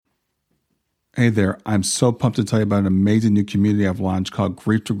Hey there, I'm so pumped to tell you about an amazing new community I've launched called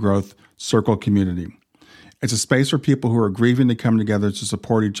Grief to Growth Circle Community. It's a space for people who are grieving to come together to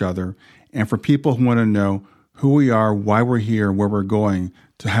support each other, and for people who want to know who we are, why we're here, where we're going,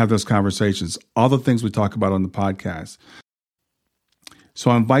 to have those conversations, all the things we talk about on the podcast. So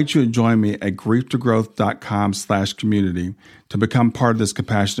I invite you to join me at grieftogrowth.com/community to become part of this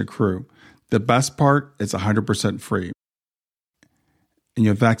compassionate crew. The best part, it's 100% free. And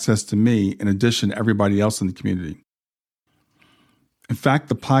you have access to me in addition to everybody else in the community. In fact,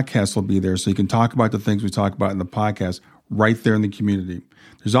 the podcast will be there so you can talk about the things we talk about in the podcast right there in the community.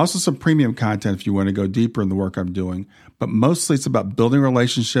 There's also some premium content if you want to go deeper in the work I'm doing, but mostly it's about building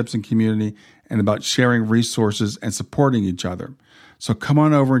relationships and community and about sharing resources and supporting each other. So come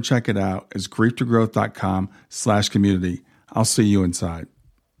on over and check it out. It's grieftogrowth.com/community. I'll see you inside.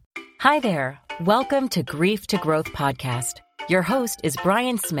 Hi there. Welcome to Grief to Growth Podcast. Your host is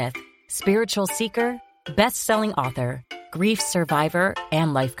Brian Smith, spiritual seeker, best-selling author, grief survivor,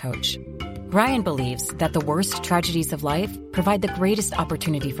 and life coach. Brian believes that the worst tragedies of life provide the greatest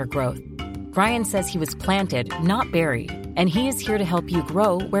opportunity for growth. Brian says he was planted, not buried, and he is here to help you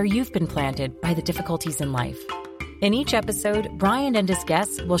grow where you've been planted by the difficulties in life. In each episode, Brian and his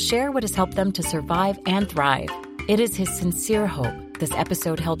guests will share what has helped them to survive and thrive. It is his sincere hope this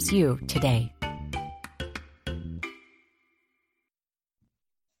episode helps you today.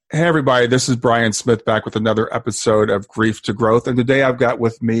 Hey, everybody, this is Brian Smith back with another episode of Grief to Growth. And today I've got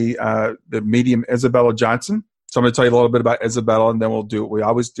with me the medium Isabella Johnson. So I'm going to tell you a little bit about Isabella, and then we'll do what we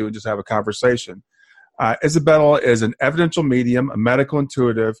always do and just have a conversation. Isabella is an evidential medium, a medical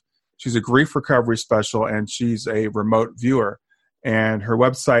intuitive. She's a grief recovery specialist, and she's a remote viewer. And her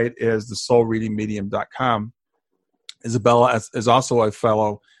website is thesoulreadingmedium.com. Isabella is also a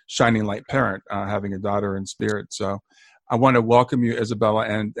fellow Shining Light parent, having a daughter in spirit. So I want to welcome you, Isabella,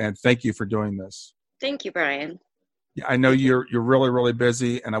 and thank you for doing this. Thank you, Brian. Yeah, I know you're really, really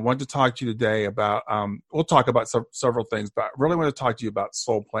busy, and I want to talk to you today about, we'll talk about several things, but I really want to talk to you about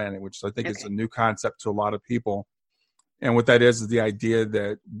soul planning, which I think is a new concept to a lot of people. And what that is the idea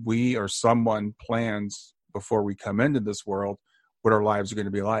that we or someone plans before we come into this world what our lives are going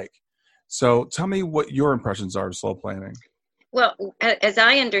to be like. So tell me what your impressions are of soul planning. Well, as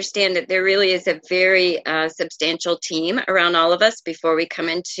I understand it, there really is a very substantial team around all of us before we come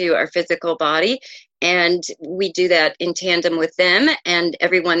into our physical body. And we do that in tandem with them and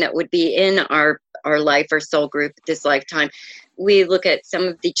everyone that would be in our life or soul group this lifetime. We look at some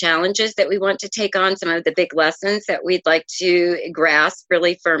of the challenges that we want to take on, some of the big lessons that we'd like to grasp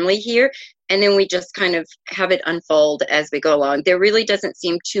really firmly here. And then we just kind of have it unfold as we go along. There really doesn't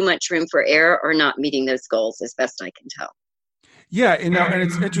seem too much room for error or not meeting those goals, as best I can tell. Yeah, and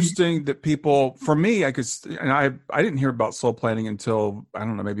it's interesting that people, for me, I didn't hear about soul planning until, I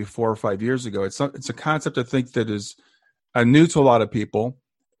don't know, maybe 4 or 5 years ago. It's a concept I think that is new to a lot of people.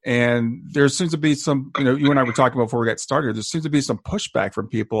 And there seems to be some, you and I were talking about before we got started, there seems to be some pushback from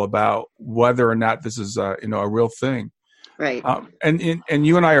people about whether or not this is, a real thing. Right. And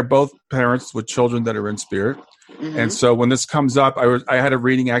you and I are both parents with children that are in spirit. Mm-hmm. And so when this comes up, I had a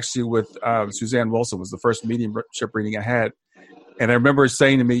reading actually with Suzanne Wilson, was the first mediumship reading I had. And I remember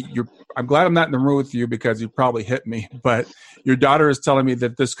saying to me, I'm glad I'm not in the room with you because you probably hit me, but your daughter is telling me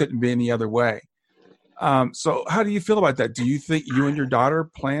that this couldn't be any other way. So how do you feel about that? Do you think you and your daughter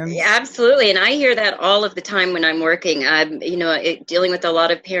plan? Yeah, absolutely. And I hear that all of the time when I'm working. Dealing with a lot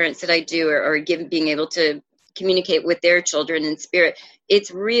of parents that I do or being able to communicate with their children in spirit.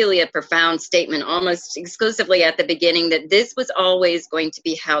 It's really a profound statement, almost exclusively at the beginning, that this was always going to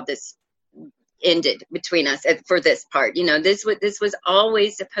be how this ended between us for this part. This was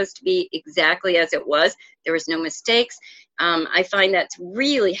always supposed to be exactly as it was. There was no mistakes. I find that's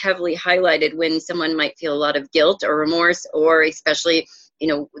really heavily highlighted when someone might feel a lot of guilt or remorse, or especially,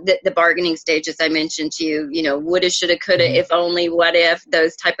 the bargaining stage, as I mentioned to you, woulda, shoulda, coulda, if only, what if,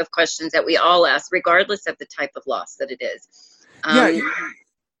 those type of questions that we all ask, regardless of the type of loss that it is.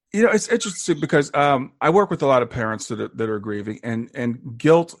 It's interesting because I work with a lot of parents that are grieving, and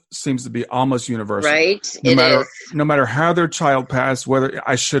guilt seems to be almost universal. Right. No matter how their child passed, whether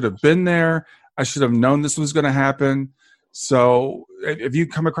I should have been there, I should have known this was going to happen. So have you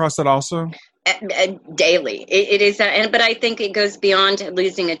come across that also? Daily. It is, but I think it goes beyond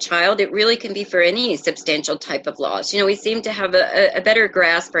losing a child. It really can be for any substantial type of loss. We seem to have a better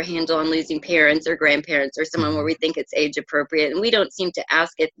grasp or handle on losing parents or grandparents or someone where we think it's age appropriate, and we don't seem to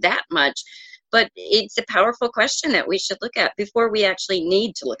ask it that much. But it's a powerful question that we should look at before we actually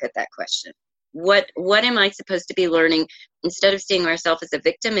need to look at that question. What am I supposed to be learning instead of seeing ourselves as a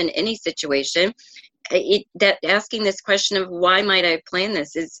victim in any situation, that asking this question of why might I plan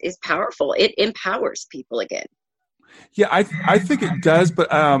this is powerful. It empowers people again. Yeah, I think it does,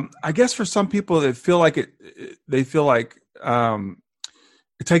 but I guess for some people they feel like it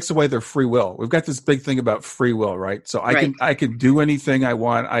takes away their free will. We've got this big thing about free will, right? So I can do anything I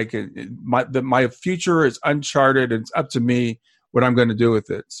want. My future is uncharted. It's up to me what I'm going to do with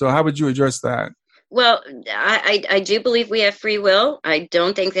it. So how would you address that? Well, I do believe we have free will. I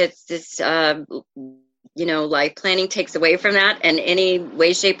don't think that this, life planning takes away from that in any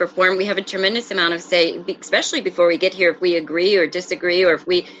way, shape, or form. We have a tremendous amount of say, especially before we get here, if we agree or disagree, or if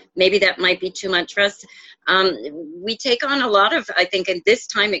maybe that might be too much for us. We take on a lot of, I think in this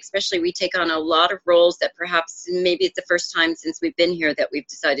time especially, we take on a lot of roles that perhaps maybe it's the first time since we've been here that we've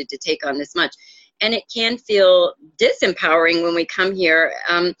decided to take on this much. And it can feel disempowering when we come here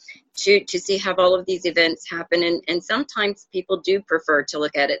to see how all of these events happen. And sometimes people do prefer to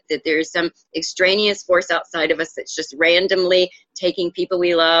look at it that there's some extraneous force outside of us that's just randomly taking people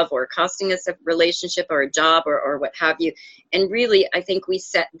we love or costing us a relationship or a job or what have you. And really, I think we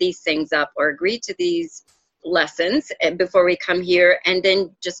set these things up or agree to these lessons before we come here and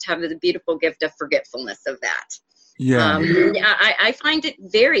then just have the beautiful gift of forgetfulness of that. Yeah. I find it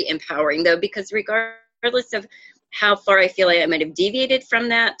very empowering, though, because regardless of how far I feel I might have deviated from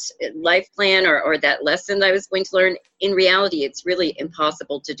that life plan or that lesson that I was going to learn, in reality, it's really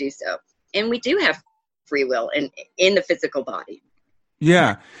impossible to do so. And we do have free will in the physical body.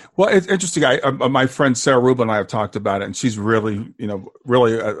 Yeah. Well, it's interesting. My friend Sarah Rubin and I have talked about it, and she's really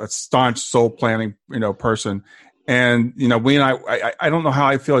a staunch soul planning, person. And, we and I don't know how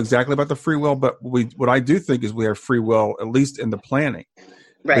I feel exactly about the free will, but what I do think is we have free will, at least in the planning.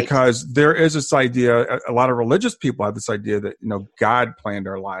 Right. Because there is this idea, a lot of religious people have this idea that, God planned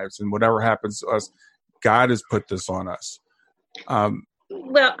our lives and whatever happens to us, God has put this on us.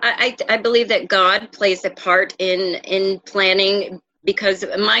 Well, I believe that God plays a part in planning, because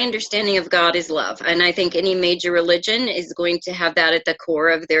my understanding of God is love. And I think any major religion is going to have that at the core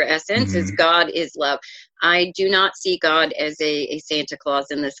of their essence, is God is love. I do not see God as a Santa Claus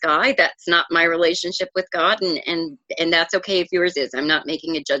in the sky. That's not my relationship with God, and that's okay if yours is. I'm not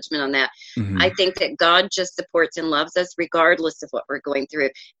making a judgment on that. I think that God just supports and loves us regardless of what we're going through.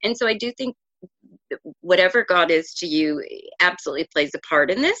 And so I do think whatever God is to you absolutely plays a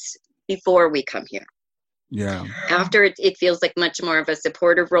part in this before we come here. Yeah. After it feels like much more of a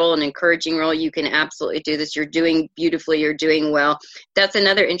supportive role, an encouraging role. You can absolutely do this. You're doing beautifully. You're doing well. That's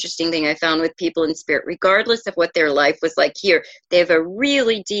another interesting thing I found with people in spirit. Regardless of what their life was like here, they have a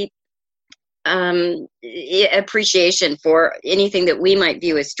really deep appreciation for anything that we might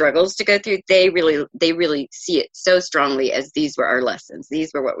view as struggles to go through. They really see it so strongly as these were our lessons.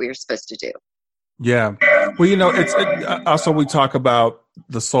 These were what we were supposed to do. Yeah. Well, it's also we talk about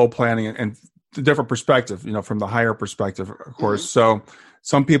the soul planning and the different perspective, from the higher perspective, of course. So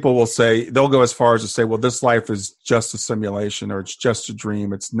some people will say, they'll go as far as to say, well, this life is just a simulation or it's just a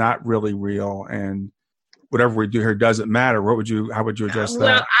dream. It's not really real. And whatever we do here doesn't matter. How would you address that?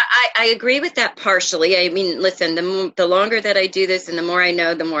 Well, I agree with that partially. I mean, listen, the longer that I do this and the more I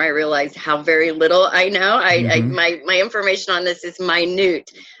know, the more I realize how very little I know. My information on this is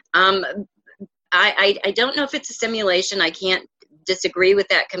minute. I don't know if it's a simulation. I can't disagree with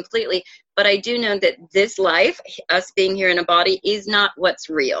that completely, but I do know that this life, us being here in a body, is not what's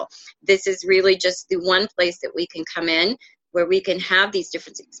real. This is really just the one place that we can come in where we can have these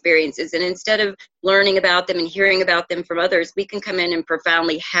different experiences. And instead of learning about them and hearing about them from others, we can come in and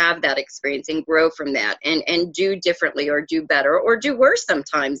profoundly have that experience and grow from that and do differently or do better or do worse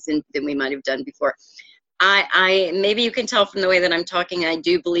sometimes than we might have done before. I maybe you can tell from the way that I'm talking, I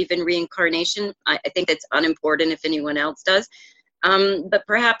do believe in reincarnation. I think it's unimportant if anyone else does. But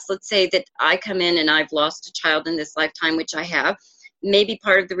perhaps let's say that I come in and I've lost a child in this lifetime, which I have. Maybe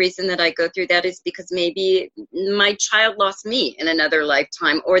part of the reason that I go through that is because maybe my child lost me in another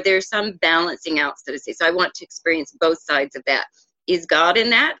lifetime, or there's some balancing out, so to say. So I want to experience both sides of that. Is God in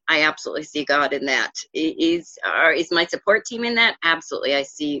that? I absolutely see God in that. Is my support team in that? Absolutely. I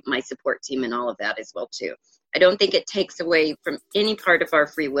see my support team in all of that as well, too. I don't think it takes away from any part of our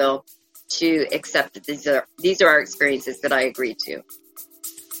free will to accept that these are our experiences that I agree to.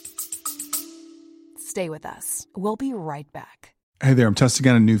 Stay with us. We'll be right back. Hey there, I'm testing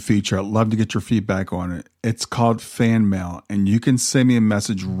out a new feature. I'd love to get your feedback on it. It's called Fan Mail, and you can send me a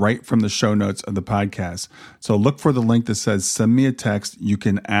message right from the show notes of the podcast. So look for the link that says send me a text. You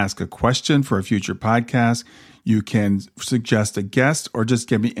can ask a question for a future podcast. You can suggest a guest or just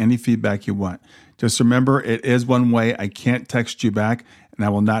give me any feedback you want. Just remember, it is one way. I can't text you back, and I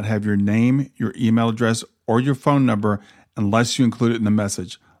will not have your name, your email address, or your phone number unless you include it in the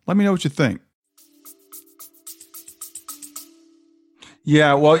message. Let me know what you think.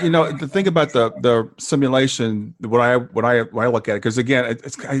 Yeah, well, the thing about the simulation, what I look at it, because again,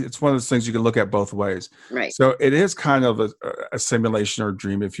 it's one of those things you can look at both ways. Right. So it is kind of a simulation or a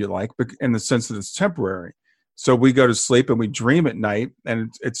dream, if you like, but in the sense that it's temporary. So we go to sleep and we dream at night,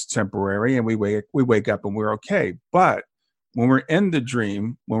 and it's temporary, and we wake up and we're okay. But when we're in the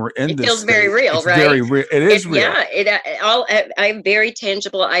dream, when we're in this feels state, very real, it's right? Very real. It is real. Yeah, I have very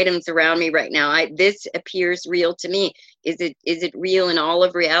tangible items around me right now. This appears real to me. Is it real in all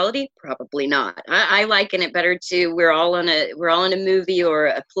of reality? Probably not. I liken it better to we're all in a movie or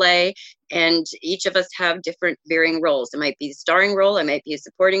a play, and each of us have different varying roles. It might be a starring role, it might be a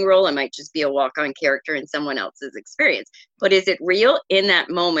supporting role, it might just be a walk-on character in someone else's experience. But is it real? In that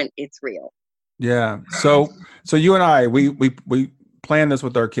moment, it's real. Yeah. So you and I, we plan this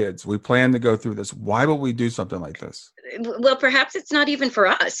with our kids. We plan to go through this. Why would we do something like this? Well, perhaps it's not even for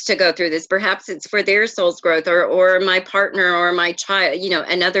us to go through this. Perhaps it's for their soul's growth, or my partner, or my child,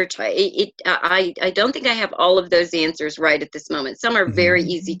 another child. I don't think I have all of those answers right at this moment. Some are very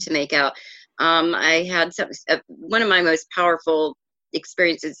easy to make out. I had one of my most powerful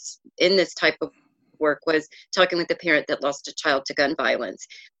experiences in this type of work was talking with a parent that lost a child to gun violence.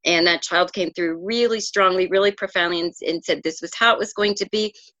 And that child came through really strongly, really profoundly, and said this was how it was going to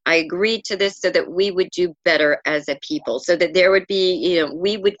be. I agreed to this so that we would do better as a people, so that there would be,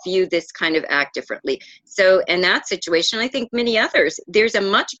 we would view this kind of act differently. So in that situation, I think many others, there's a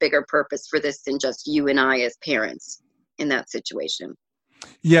much bigger purpose for this than just you and I as parents in that situation.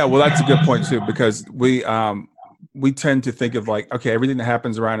 Yeah, well, that's a good point too, because we tend to think of like, okay, everything that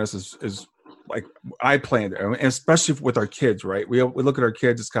happens around us is like I planned it, and especially with our kids, right? We look at our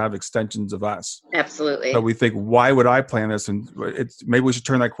kids as kind of extensions of us. Absolutely. But we think, why would I plan this? And maybe we should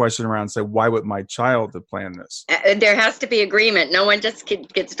turn that question around and say, why would my child have planned this? There has to be agreement. No one just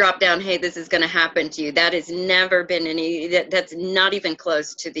gets dropped down, hey, this is going to happen to you. That has never been that's not even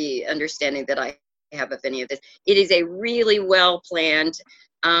close to the understanding that I have of any of this. It is a really well-planned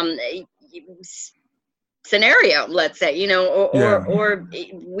scenario, let's say, or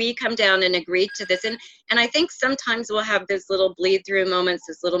we come down and agree to this. And I think sometimes we'll have those little bleed through moments,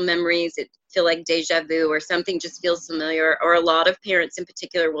 those little memories that feel like deja vu, or something just feels familiar. Or a lot of parents in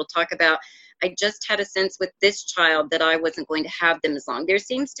particular will talk about, I just had a sense with this child that I wasn't going to have them as long. There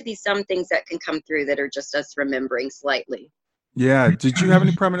seems to be some things that can come through that are just us remembering slightly. Yeah. Did you have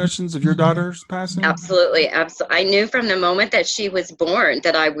any premonitions of your daughter's passing? Absolutely. I knew from the moment that she was born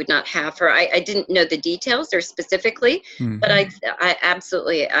that I would not have her. I didn't know the details or specifically, but I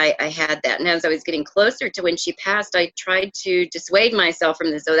absolutely had that. And as I was getting closer to when she passed, I tried to dissuade myself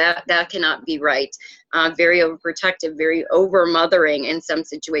from this. So that cannot be right. Very overprotective, very over-mothering in some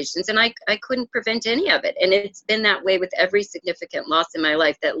situations. And I couldn't prevent any of it. And it's been that way with every significant loss in my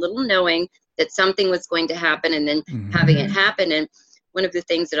life, that little knowing that something was going to happen and then having it happen. And one of the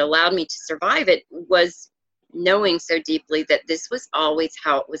things that allowed me to survive it was knowing so deeply that this was always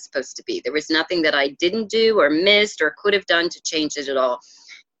how it was supposed to be. There was nothing that I didn't do or missed or could have done to change it at all.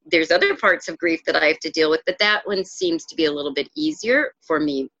 There's other parts of grief that I have to deal with, but that one seems to be a little bit easier for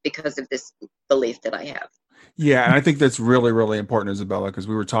me because of this belief that I have. Yeah, and I think that's really, really important, Isabella, because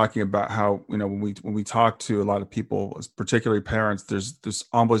we were talking about how, when we talk to a lot of people, particularly parents, there's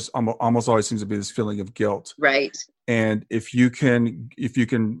almost always seems to be this feeling of guilt. Right. And if you can,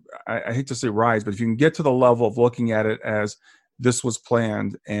 I hate to say rise, but if you can get to the level of looking at it as this was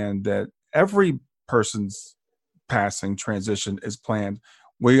planned, and that every person's passing transition is planned,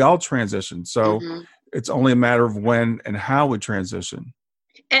 we all transition. So it's only a matter of when and how we transition.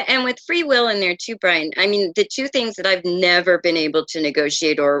 And with free will in there too, Brian, I mean, the two things that I've never been able to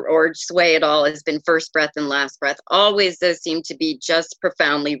negotiate or sway at all has been first breath and last breath. Always those seem to be just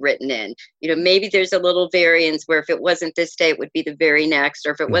profoundly written in. Maybe there's a little variance where if it wasn't this day, it would be the very next.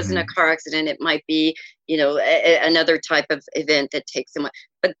 Or if it wasn't a car accident, it might be, another type of event that takes someone.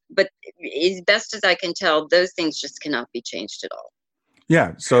 But as best as I can tell, those things just cannot be changed at all.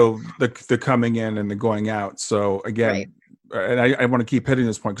 Yeah. So the coming in and the going out. So again, right. And I want to keep hitting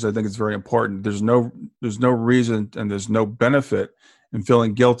this point because I think it's very important. There's no reason and there's no benefit in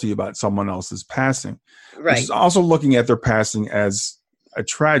feeling guilty about someone else's passing. Right. Which is also looking at their passing as a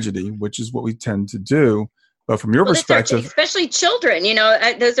tragedy, which is what we tend to do. But from your perspective, especially children,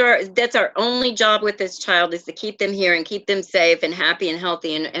 that's our only job with this child, is to keep them here and keep them safe and happy and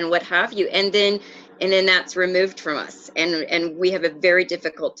healthy and what have you. And then that's removed from us. And we have a very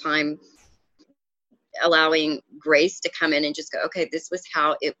difficult time allowing grace to come in and just go, okay, this was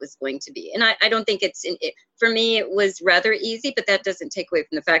how it was going to be. And I don't think for me, it was rather easy, but that doesn't take away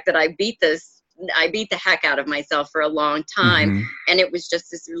from the fact that I beat this I beat the heck out of myself for a long time. Mm-hmm. And it was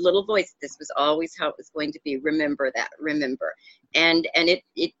just this little voice. This was always how it was going to be. Remember that, remember. And it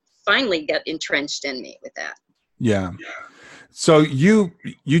finally got entrenched in me with that. Yeah. So you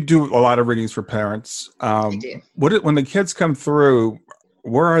do a lot of readings for parents. I do. When the kids come through,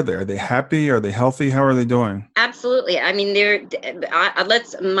 where are they? Are they happy? Are they healthy? How are they doing? Absolutely. I mean,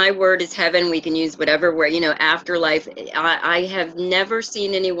 my word is heaven. We can use whatever word, afterlife. I have never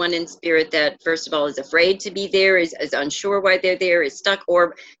seen anyone in spirit that, first of all, is afraid to be there, is unsure why they're there, is stuck,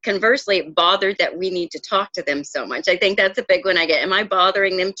 or conversely bothered that we need to talk to them so much. I think that's a big one I get. Am I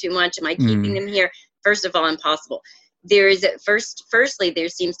bothering them too much? Am I keeping them here? First of all, impossible. There is firstly, there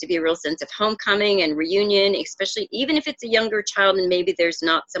seems to be a real sense of homecoming and reunion, especially even if it's a younger child and maybe there's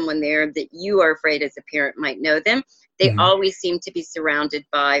not someone there that you are afraid as a parent might know them. They always seem to be surrounded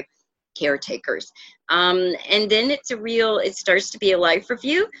by caretakers. And then it starts to be a life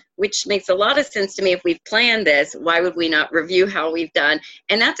review, which makes a lot of sense to me. If we've planned this, why would we not review how we've done?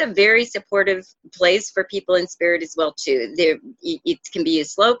 And that's a very supportive place for people in spirit as well, too. It can be a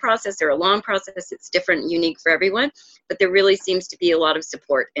slow process or a long process. It's different, unique for everyone, but there really seems to be a lot of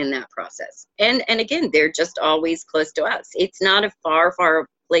support in that process. And again, they're just always close to us. It's not a far, far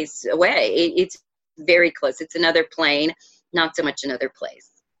place away. It's very close. It's another plane, not so much another place.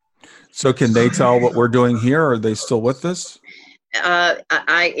 So can they tell what we're doing here? Or are they still with us?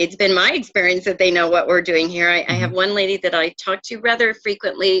 It's been my experience that they know what we're doing here. I have one lady that I talk to rather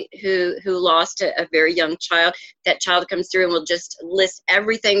frequently who lost a very young child. That child comes through and will just list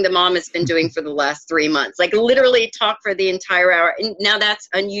everything the mom has been doing for the last 3 months, like literally talk for the entire hour. And now that's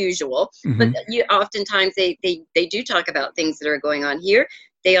unusual, but oftentimes they do talk about things that are going on here.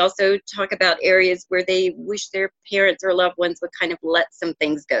 They also talk about areas where they wish their parents or loved ones would kind of let some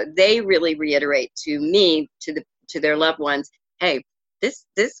things go. They really reiterate to me, to their loved ones, hey, this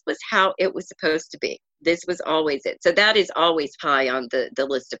was how it was supposed to be. This was always it. So that is always high on the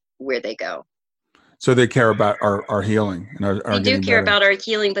list of where they go. So they care about our healing and our They do care better. about our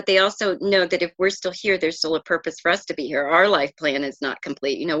healing, but they also know that if we're still here, there's still a purpose for us to be here. Our life plan is not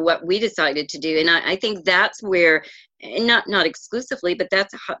complete. What we decided to do. And I think that's where, and not exclusively, but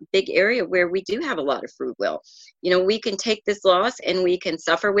that's a big area where we do have a lot of free will. We can take this loss and we can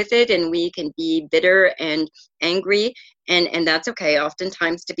suffer with it and we can be bitter and angry. And that's okay,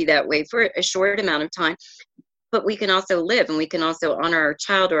 oftentimes, to be that way for a short amount of time. But we can also live and we can also honor our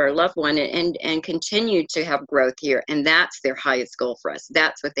child or our loved one and continue to have growth here. And that's their highest goal for us.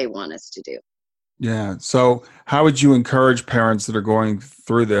 That's what they want us to do. Yeah. So how would you encourage parents that are going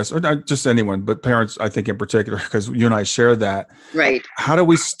through this, or not just anyone, but parents, I think in particular, because you and I share that. Right. How do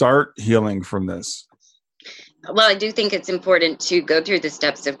we start healing from this? Well, I do think it's important to go through the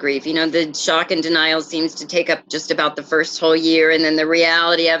steps of grief. The shock and denial seems to take up just about the first whole year, and then the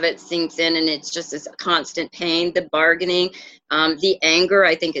reality of it sinks in, and it's just this constant pain, the bargaining, the anger.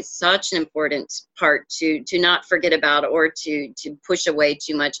 I think is such an important part to not forget about or to push away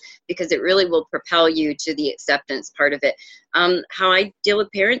too much, because it really will propel you to the acceptance part of it. How I deal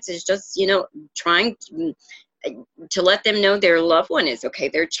with parents is just, trying to let them know their loved one is okay,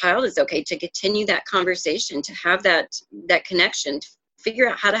 their child is okay, to continue that conversation, to have that connection, to figure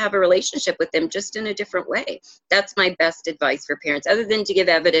out how to have a relationship with them just in a different way. That's my best advice for parents, other than to give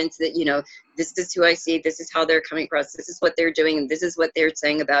evidence that, this is who I see, this is how they're coming across, this is what they're doing, and this is what they're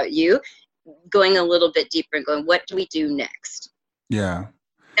saying about you. Going a little bit deeper and going, what do we do next? Yeah.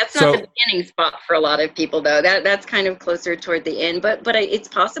 That's not the beginning spot for a lot of people, though. That's kind of closer toward the end, but it's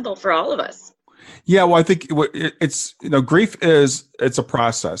possible for all of us. Yeah, well, I think it's grief it's a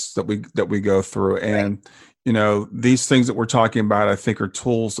process that we go through, and these things that we're talking about, I think, are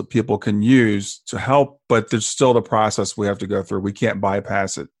tools that people can use to help, but there's still the process we have to go through. We can't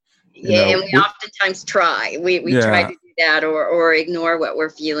bypass it. And we oftentimes try. We try to do that or ignore what we're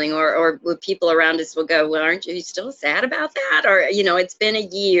feeling, or people around us will go, well, aren't you still sad about that? Or it's been a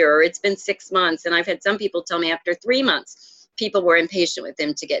year, or it's been 6 months, and I've had some people tell me after 3 months. People were impatient with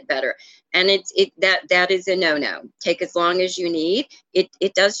them to get better. And that is a no-no. Take as long as you need.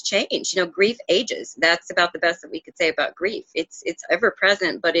 It does change. Grief ages. That's about the best that we could say about grief. It's ever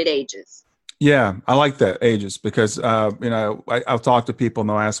present, but it ages. Yeah, I like that, ages, because I'll talk to people and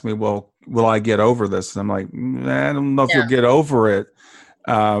they'll ask me, well, will I get over this? And I'm like, I don't know if you'll get over it.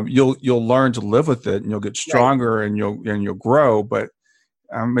 You'll learn to live with it, and you'll get stronger, right, and you'll grow, but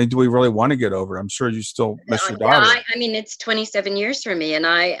do we really want to get over it? I'm sure you still miss your daughter. It's 27 years for me, and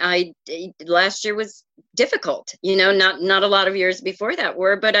I last year was difficult. Not a lot of years before that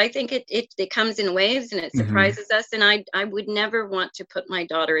were, but I think it comes in waves and it surprises us. And I would never want to put my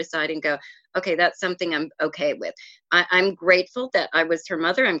daughter aside and go, okay, that's something I'm okay with. I'm grateful that I was her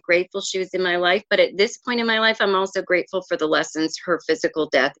mother. I'm grateful she was in my life. But at this point in my life, I'm also grateful for the lessons her physical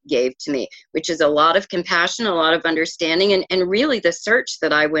death gave to me, which is a lot of compassion, a lot of understanding, and really the search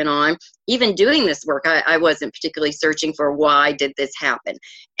that I went on. Even doing this work, I wasn't particularly searching for why did this happen.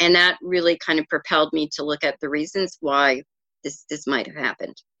 And that really kind of propelled me to look at the reasons why this might have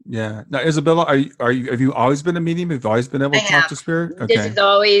happened. Yeah. Now, Isabella, have you always been a medium? Have you always been able to talk to spirit? Okay. This is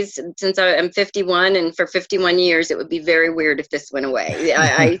always, since I'm 51, and for 51 years, it would be very weird if this went away.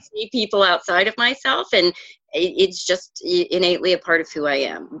 I see people outside of myself, and it's just innately a part of who I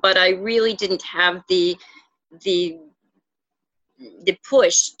am. But I really didn't have the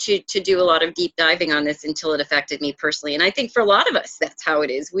push to do a lot of deep diving on this until it affected me personally. And I think for a lot of us, that's how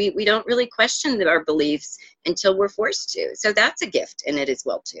it is. We don't really question our beliefs until we're forced to. So that's a gift in it as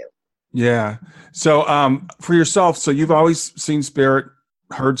well, too. Yeah. So for yourself, so you've always seen spirit,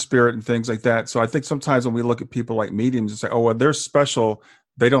 heard spirit and things like that. So I think sometimes when we look at people like mediums and say, oh, well, they're special,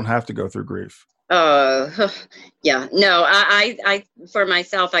 they don't have to go through grief. Yeah, no, I, for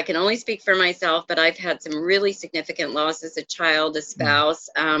myself, I can only speak for myself, but I've had some really significant losses: a child, a spouse,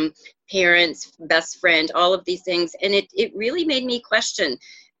 parents, best friend, all of these things. And it really made me question,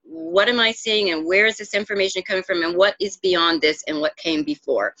 what am I seeing and where is this information coming from and what is beyond this and what came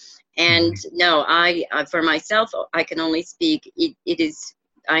before? And no, I for myself, I can only speak.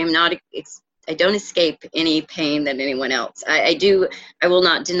 I don't escape any pain than anyone else. I will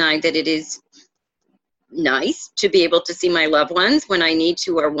not deny that it is nice to be able to see my loved ones when I need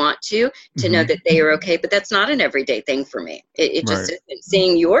to or want to know that they are okay, but that's not an everyday thing for me. It just isn't.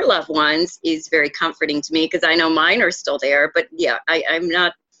 Seeing your loved ones is very comforting to me because I know mine are still there, but yeah, I'm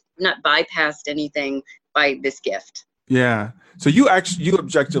not bypassed anything by this gift. Yeah. So you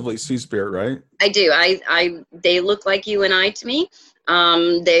objectively see spirit, right? I do. They look like you and I to me.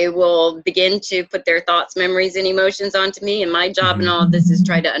 They will begin to put their thoughts, memories, and emotions onto me. And my job in all of this is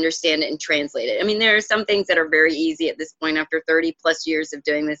try to understand it and translate it. I mean, there are some things that are very easy at this point after 30 plus years of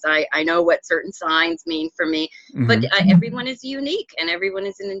doing this. I know what certain signs mean for me, but everyone is unique and everyone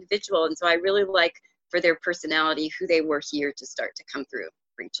is an individual. And so I really like for their personality, who they were here to start to come through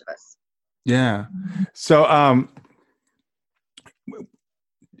for each of us. Yeah. So,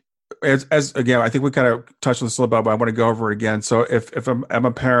 as again, I think we kind of touched on this a little bit, but I want to go over it again. So if I'm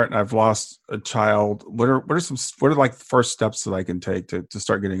a parent and I've lost a child, what are like the first steps that I can take to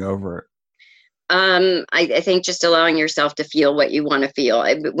start getting over it? I think just allowing yourself to feel what you want to feel.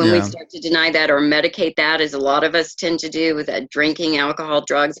 When we start to deny that or medicate that, as a lot of us tend to do with drinking, alcohol,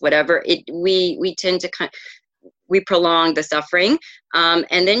 drugs, whatever, we tend to we prolong the suffering,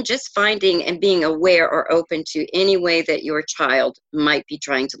 and then just finding and being aware or open to any way that your child might be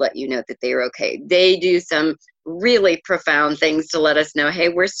trying to let you know that they are okay. They do some really profound things to let us know, hey,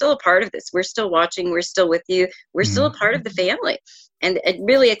 we're still a part of this. We're still watching. We're still with you. We're still a part of the family. And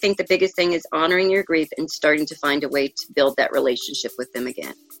really, I think the biggest thing is honoring your grief and starting to find a way to build that relationship with them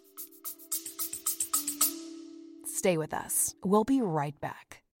again. Stay with us. We'll be right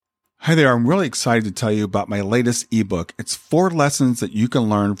back. Hi there. I'm really excited to tell you about my latest ebook. It's 4 lessons that you can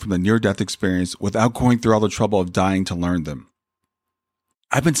learn from the near-death experience without going through all the trouble of dying to learn them.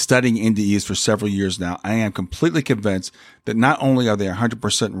 I've been studying NDEs for several years now. I am completely convinced that not only are they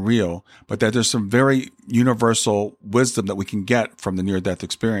 100% real, but that there's some very universal wisdom that we can get from the near-death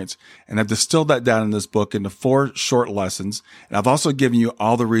experience. And I've distilled that down in this book into 4 short lessons. And I've also given you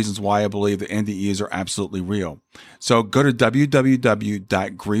all the reasons why I believe that NDEs are absolutely real. So go to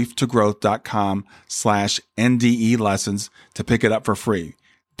www.grieftogrowth.com/NDE lessons to pick it up for free.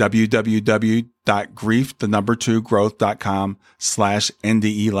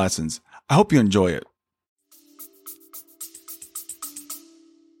 www.grieftogrowth.com/NDE lessons. I hope you enjoy it.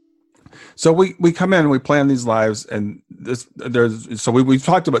 So we come in, we plan these lives, and we've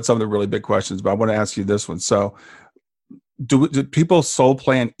talked about some of the really big questions, but I want to ask you this one. So do people soul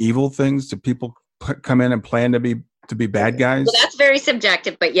plan evil things? Do people come in and plan to be bad guys? Well, that's very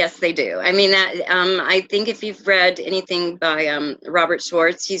subjective, but yes, they do. I mean, that I think if you've read anything by Robert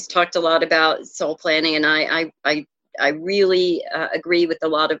Schwartz, he's talked a lot about soul planning, and I really agree with a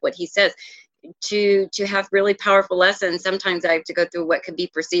lot of what he says. To have really powerful lessons, sometimes I have to go through what could be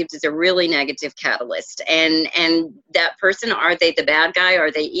perceived as a really negative catalyst. And that person, are they the bad guy?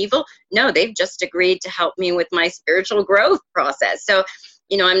 Are they evil? No, they've just agreed to help me with my spiritual growth process. So,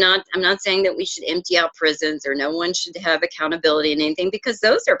 I'm not saying that we should empty out prisons or no one should have accountability in anything, because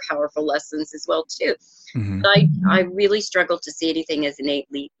those are powerful lessons as well too. But I really struggle to see anything as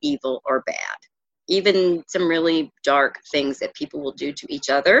innately evil or bad. even some really dark things that people will do to each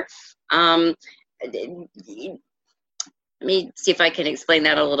other. Let me see if I can explain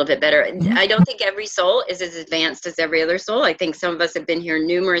that a little bit better. I don't think every soul is as advanced as every other soul. I think some of us have been here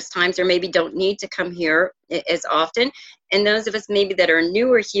numerous times or maybe don't need to come here as often. And those of us maybe that are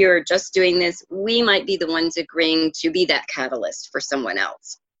newer here just doing this, we might be the ones agreeing to be that catalyst for someone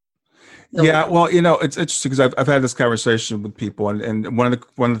else. So, yeah, well, it's interesting because I've had this conversation with people, and one of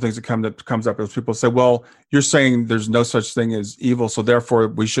the things that comes up is people say, "Well, you're saying there's no such thing as evil, so therefore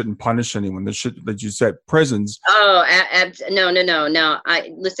we shouldn't punish anyone." That you said prisons. Oh, no.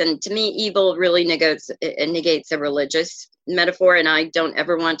 Listen, to me, evil really negates a religious metaphor, and I don't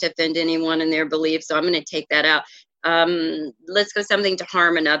ever want to offend anyone in their beliefs, so I'm going to take that out. Let's go something to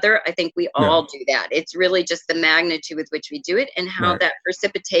harm another. I think we all do that. It's really just the magnitude with which we do it and how that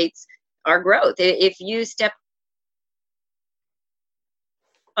precipitates our growth. If you step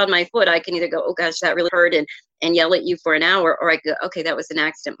on my foot, I can either go, oh gosh, that really hurt, and yell at you for an hour, or I go, okay, that was an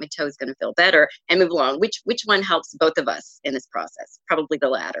accident, my toe is going to feel better, and move along. Which one helps both of us in this process? Probably the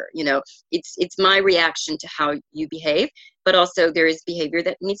latter. It's my reaction to how you behave, but also there is behavior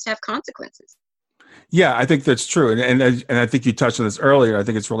that needs to have consequences. Yeah, I think that's true. And I think you touched on this earlier. I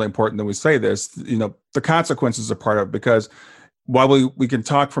think it's really important that we say this. The consequences are part of it, because while we can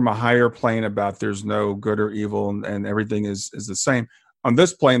talk from a higher plane about there's no good or evil and everything is the same, on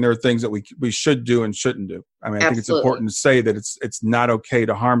this plane, there are things that we should do and shouldn't do. I mean, I think it's important to say that it's not okay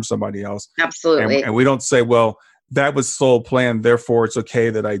to harm somebody else. Absolutely. And we don't say, well, that was soul planned, therefore it's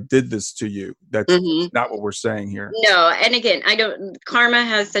okay that I did this to you. That's not what we're saying here. No, and again, karma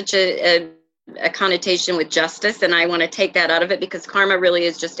has such a connotation with justice, and I want to take that out of it, because karma really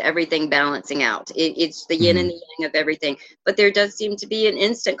is just everything balancing out. It's the yin and the yang of everything. But there does seem to be an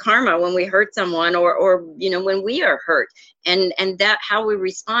instant karma when we hurt someone, or when we are hurt, and that how we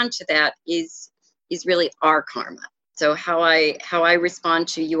respond to that is really our karma. So how I respond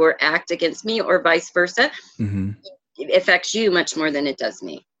to your act against me, or vice versa, it affects you much more than it does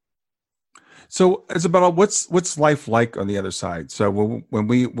me. So, Isabella, what's life like on the other side? So when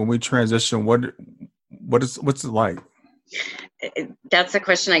we transition, what's it like? That's a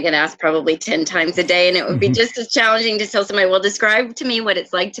question I get asked probably 10 times a day, and it would be just as challenging to tell somebody, well, describe to me what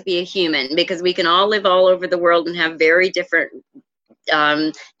it's like to be a human, because we can all live all over the world and have very different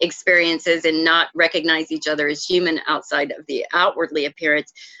experiences and not recognize each other as human outside of the outwardly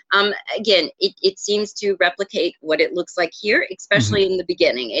appearance. Again, it seems to replicate what it looks like here, especially in the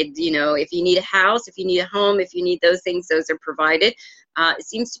beginning. If you need a house, if you need a home, if you need those things, those are provided. It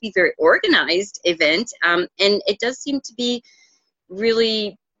seems to be a very organized event, and it does seem to be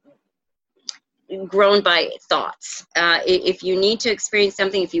really grown by thoughts. If you need to experience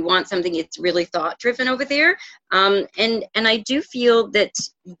something, if you want something, it's really thought driven over there. And I do feel that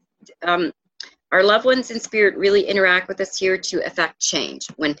our loved ones in spirit really interact with us here to affect change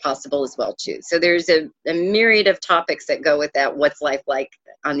when possible as well too. So there's a myriad of topics that go with that. What's life like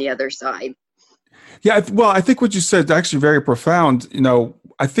on the other side? Yeah, well, I think what you said is actually very profound.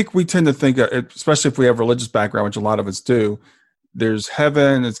 I think we tend to think, especially if we have religious background, which a lot of us do, there's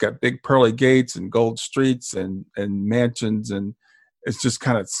heaven, it's got big pearly gates and gold streets and mansions, and it's just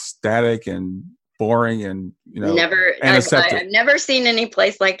kind of static and boring and I've never seen any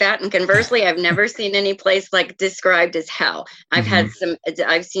place like that, and conversely I've never seen any place like described as hell.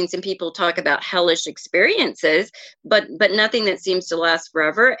 I've seen some people talk about hellish experiences, but nothing that seems to last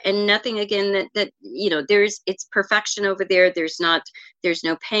forever, and nothing again that it's perfection over there. There's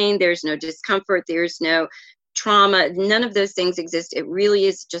no pain, there's no discomfort, there's no trauma, none of those things exist. It really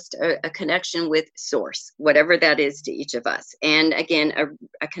is just a connection with source, whatever that is to each of us. And again,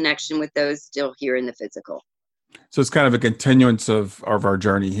 a connection with those still here in the physical. So it's kind of a continuance of our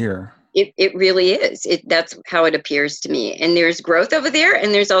journey here. It really is. That's how it appears to me. And there's growth over there,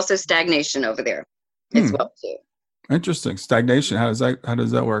 and there's also stagnation over there as well too. Interesting. Stagnation. How does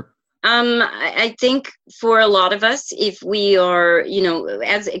that work? I think for a lot of us, if we are,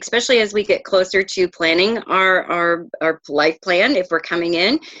 especially as we get closer to planning our life plan, if we're coming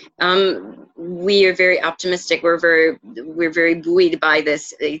in, we are very optimistic. We're very buoyed by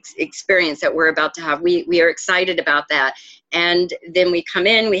this experience that we're about to have. We are excited about that. And then we come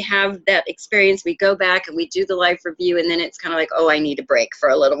in, we have that experience, we go back and we do the life review, and then it's kind of like, oh, I need a break for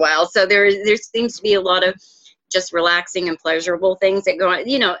a little while. So there seems to be a lot of just relaxing and pleasurable things that go on.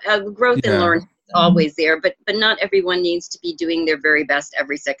 Growth and learn is always there, but not everyone needs to be doing their very best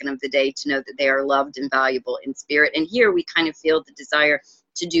every second of the day to know that they are loved and valuable in spirit. And here we kind of feel the desire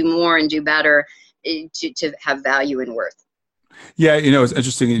to do more and do better, to have value and worth. Yeah, it's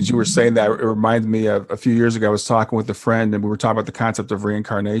interesting as you were saying that. It reminded me of a few years ago, I was talking with a friend, and we were talking about the concept of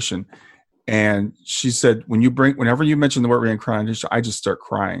reincarnation. And she said, whenever you mention the word reincarnation, I just start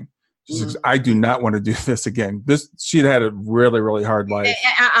crying. She says, I do not want to do this again. She'd had a really, really hard life.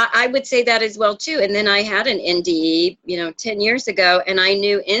 I would say that as well, too. And then I had an NDE, 10 years ago, and I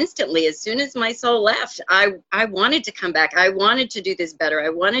knew instantly, as soon as my soul left, I wanted to come back. I wanted to do this better. I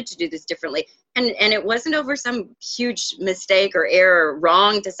wanted to do this differently. And it wasn't over some huge mistake or error or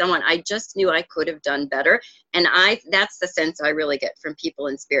wrong to someone. I just knew I could have done better. And that's the sense I really get from people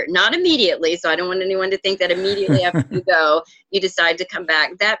in spirit. Not immediately. So I don't want anyone to think that immediately after you go, you decide to come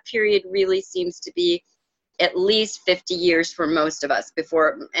back. That period really seems to be at least 50 years for most of us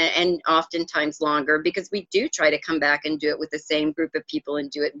before, and oftentimes longer, because we do try to come back and do it with the same group of people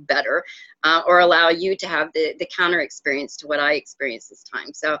and do it better, or allow you to have the counter experience to what I experienced this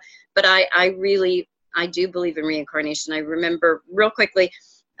time. So, but I do believe in reincarnation. I remember real quickly,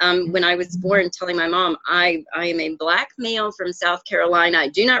 when I was born, telling my mom, I am a black male from South Carolina. I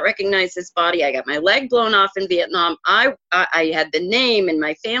do not recognize this body. I got my leg blown off in Vietnam. I had the name and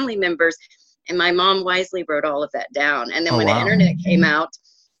my family members. And my mom wisely wrote all of that down. And then the internet came out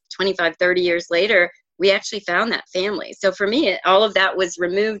 25, 30 years later, we actually found that family. So for me, all of that was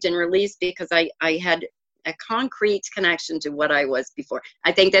removed and released because I had a concrete connection to what I was before.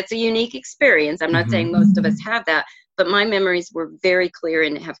 I think that's a unique experience. I'm not saying most of us have that, but my memories were very clear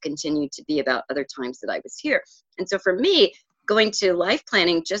and have continued to be about other times that I was here. And so for me, going to life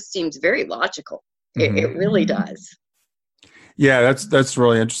planning just seems very logical. It really does. Yeah, that's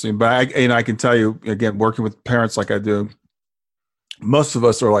really interesting. But I can tell you, again, working with parents like I do, most of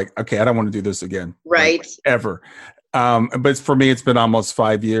us are like, okay, I don't want to do this again. Right. Like, ever. But for me, it's been almost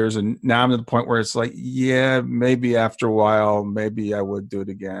 5 years. And now I'm at the point where it's like, yeah, maybe after a while, maybe I would do it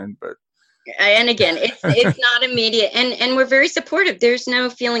again. But and again, it's not immediate, and we're very supportive. There's no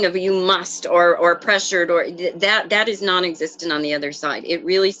feeling of you must or pressured, or that is non-existent on the other side. It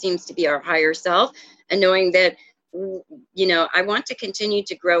really seems to be our higher self, and knowing that, I want to continue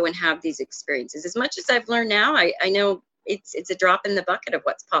to grow and have these experiences. As much as I've learned now, I know it's a drop in the bucket of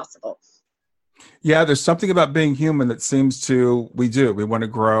what's possible. Yeah, there's something about being human that seems we want to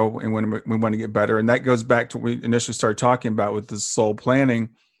grow and we want to get better. And that goes back to what we initially started talking about with the soul planning.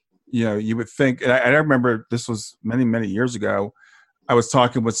 You would think, and I remember this was many, many years ago, I was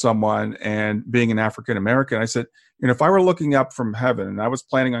talking with someone and being an African American, I said, if I were looking up from heaven and I was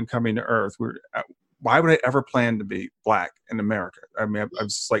planning on coming to earth, why would I ever plan to be black in America? I mean, I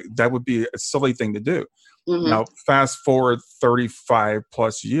was like, that would be a silly thing to do. Now, fast forward 35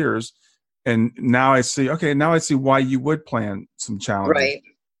 plus years, and now I see why you would plan some challenges. Right.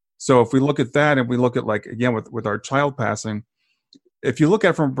 So if we look at that and we look at, like, again, with our child passing, if you look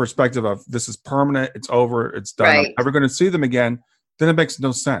at it from a perspective of this is permanent, it's over, it's done, I'm never going to see them again, then it makes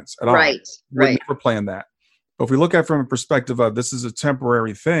no sense at all. Right. We'd never plan that. But if we look at it from a perspective of this is a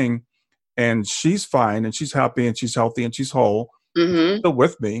temporary thing, and she's fine, and she's happy, and she's healthy, and she's whole, still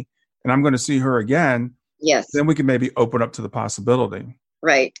with me, and I'm going to see her again. Yes. Then we can maybe open up to the possibility.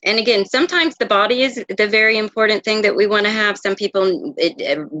 Right. And again, sometimes the body is the very important thing that we want to have. Some people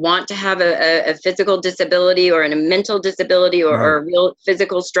want to have a physical disability or a mental disability or a real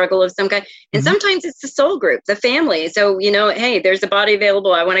physical struggle of some kind. And sometimes it's the soul group, the family. So, hey, there's a body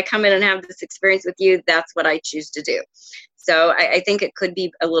available. I want to come in and have this experience with you. That's what I choose to do. So I think it could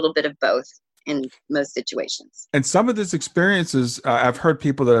be a little bit of both in most situations. And some of these experiences, I've heard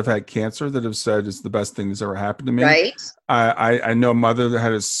people that have had cancer that have said it's the best thing that's ever happened to me. Right. I know a mother that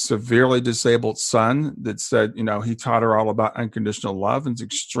had a severely disabled son that said, he taught her all about unconditional love and is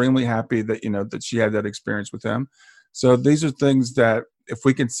extremely happy that, that she had that experience with him. So these are things that if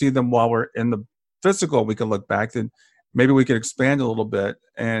we can see them while we're in the physical, we can look back, then maybe we can expand a little bit.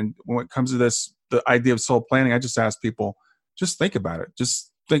 And when it comes to this, the idea of soul planning, I just ask people, just think about it.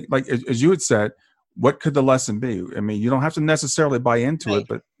 Just think, like, as you had said, what could the lesson be? I mean, you don't have to necessarily buy into it,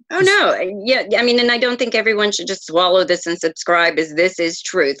 but. Oh, no. Yeah. I mean, and I don't think everyone should just swallow this and subscribe as this is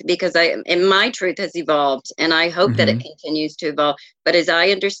truth, because my truth has evolved, and I hope that it continues to evolve. But as I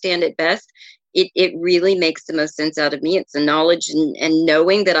understand it best, it really makes the most sense out of me. It's the knowledge and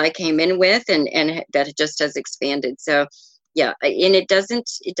knowing that I came in with, and that it just has expanded. So, yeah, and it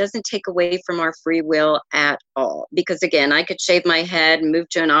doesn't take away from our free will at all. Because again, I could shave my head and move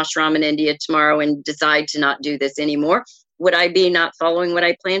to an ashram in India tomorrow and decide to not do this anymore. Would I be not following what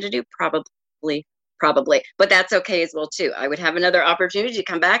I plan to do? Probably. But that's okay as well too. I would have another opportunity to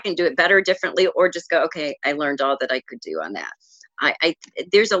come back and do it better, differently, or just go, okay, I learned all that I could do on that.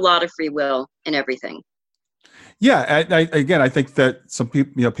 There's a lot of free will in everything. Yeah, I think that some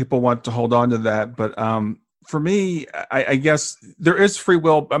people, people want to hold on to that, but for me, I guess there is free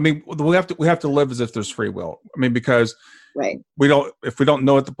will. I mean, we have to live as if there's free will. I mean, because Right. If we don't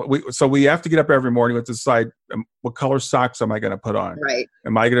know what so we have to get up every morning with decide what color socks am I going to put on? Right.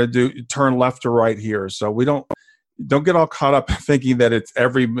 Am I going to turn left or right here? So we don't get all caught up thinking that it's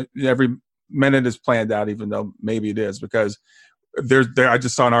every minute is planned out, even though maybe it is, because I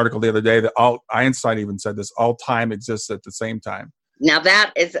just saw an article the other day that Einstein even said this, all time exists at the same time. Now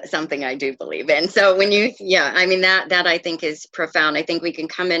that is something I do believe in. So when that I think is profound. I think we can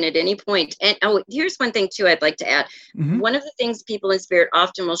come in at any point. And here's one thing too I'd like to add. Mm-hmm. One of the things people in spirit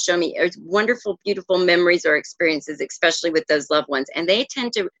often will show me is wonderful, beautiful memories or experiences, especially with those loved ones. And they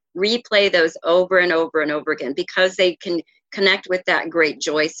tend to replay those over and over and over again because they can connect with that great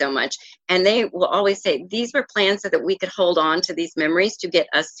joy so much. And they will always say, these were planned so that we could hold on to these memories to get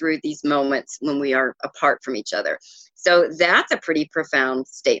us through these moments when we are apart from each other. So that's a pretty profound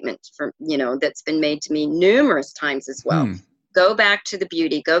statement that's been made to me numerous times as well. Go back to the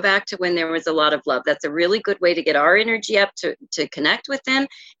beauty, go back to when there was a lot of love. That's a really good way to get our energy up to connect with them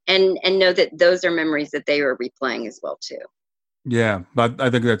and know that those are memories that they are replaying as well too. Yeah, but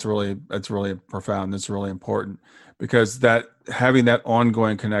I think that's really profound. That's really important because that having that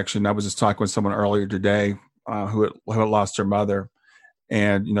ongoing connection. I was just talking with someone earlier today who had lost her mother.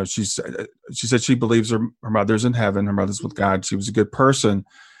 And, she said she believes her mother's in heaven. Her mother's with God. She was a good person.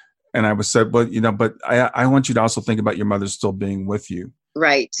 And I said, but I want you to also think about your mother still being with you.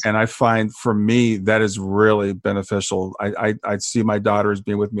 Right. And I find for me, that is really beneficial. I see my daughter as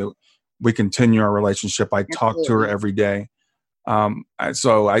being with me. We continue our relationship. I talk to her every day.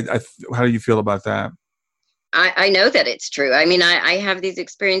 So how do you feel about that? I know that it's true. I mean, I have these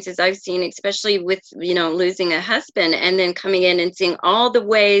experiences I've seen, especially with, losing a husband and then coming in and seeing all the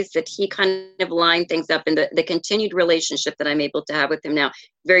ways that he kind of lined things up in the continued relationship that I'm able to have with him now.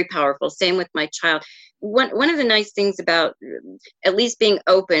 Very powerful. Same with my child. One of the nice things about at least being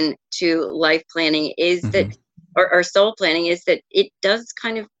open to life planning is mm-hmm. that, or soul planning is that it does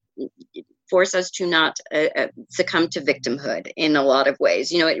kind of force us to not succumb to victimhood in a lot of ways.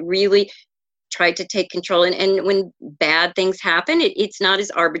 It really tried to take control. And when bad things happen, it's not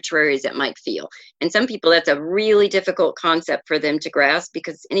as arbitrary as it might feel. And some people, that's a really difficult concept for them to grasp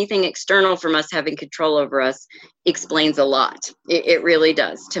because anything external from us having control over us explains a lot. It really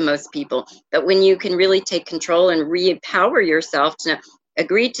does to most people. But when you can really take control and re-empower yourself to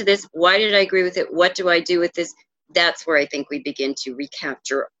agree to this, why did I agree with it? What do I do with this? That's where I think we begin to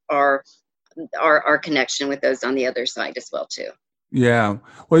recapture our connection with those on the other side as well, too. Yeah.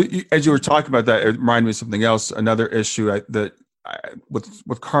 Well, as you were talking about that, it reminded me of something else. Another issue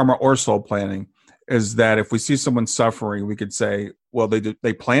with karma or soul planning is that if we see someone suffering, we could say, well,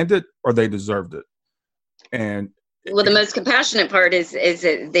 they planned it or they deserved it. And the most compassionate part is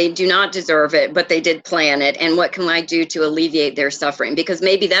that they do not deserve it, but they did plan it. And what can I do to alleviate their suffering? Because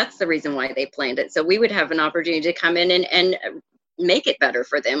maybe that's the reason why they planned it. So we would have an opportunity to come in and make it better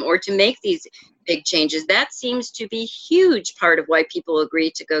for them or to make these big changes. That seems to be a huge part of why people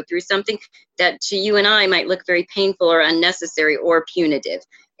agree to go through something that to you and I might look very painful or unnecessary or punitive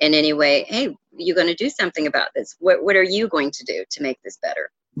in any way. Hey, you're going to do something about this. What are you going to do to make this better?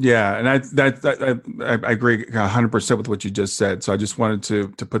 Yeah, and I agree 100% with what you just said. So I just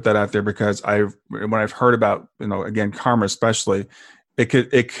wanted to put that out there because when I've heard about again karma especially,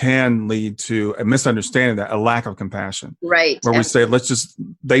 it can lead to a misunderstanding, that a lack of compassion, right? Where we say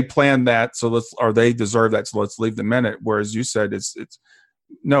they planned that, or they deserve that, so let's leave them in it. Whereas you said it's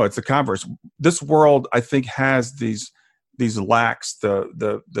the converse. This world, I think, has these lacks,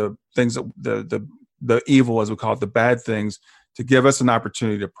 the things that the evil, as we call it, the bad things, to give us an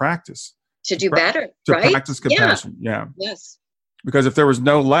opportunity to practice, to do better, to right? practice compassion. Yeah. Yes. Because if there was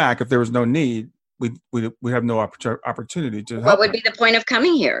no lack, if there was no need, we have no opportunity to help. What would be the point of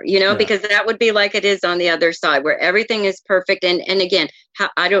coming here? Yeah. Because that would be like it is on the other side, where everything is perfect. And again,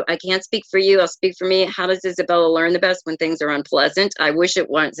 I can't speak for you. I'll speak for me. How does Isabella learn the best? When things are unpleasant. I wish it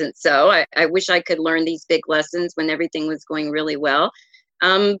wasn't so. I wish I could learn these big lessons when everything was going really well.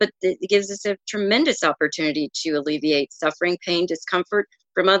 But it gives us a tremendous opportunity to alleviate suffering, pain, discomfort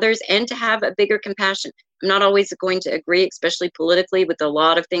from others, and to have a bigger compassion. I'm not always going to agree, especially politically, with a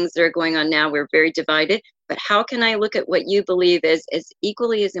lot of things that are going on now. We're very divided. But how can I look at what you believe is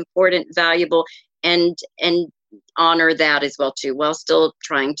equally as important, valuable, and honor that as well too, while still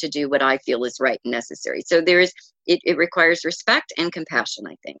trying to do what I feel is right and necessary. So it requires respect and compassion,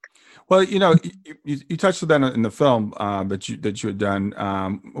 I think. Well, you touched on that in the film that you had done.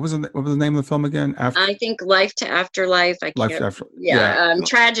 What was the name of the film again? I think Life to Afterlife.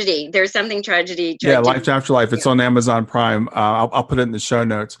 Tragedy. There's something tragedy. Yeah, Life to Afterlife. It's on Amazon Prime. I'll put it in the show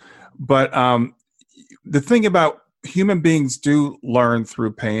notes. But the thing about human beings do learn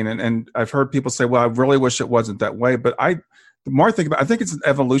through pain. And I've heard people say, well, I really wish it wasn't that way. But the more I think about it, I think it's an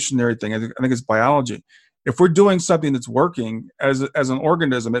evolutionary thing. I think it's biology. If we're doing something that's working as an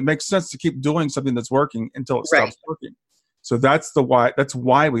organism, it makes sense to keep doing something that's working until it stops working. So that's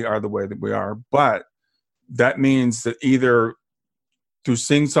why we are the way that we are. But that means that either through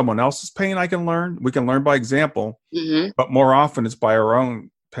seeing someone else's pain, we can learn by example, but more often it's by our own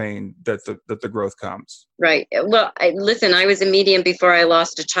pain that the growth comes. Right. Well, listen, I was a medium before I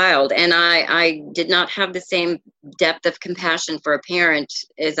lost a child, and I did not have the same depth of compassion for a parent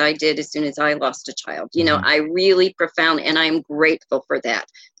as I did as soon as I lost a child. You know, I really profound, and I am grateful for that.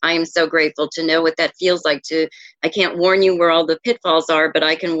 I am so grateful to know what that feels like. I can't warn you where all the pitfalls are, but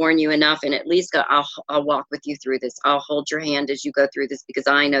I can warn you enough, and at least I'll walk with you through this. I'll hold your hand as you go through this, because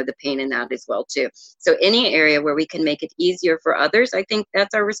I know the pain in that as well too. So any area where we can make it easier for others, I think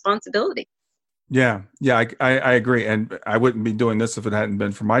that's our responsibility. Yeah, I agree. And I wouldn't be doing this if it hadn't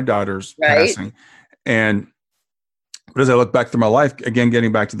been for my daughter's passing. But as I look back through my life, again,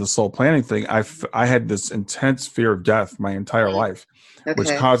 getting back to the soul planning thing, I had this intense fear of death my entire life, which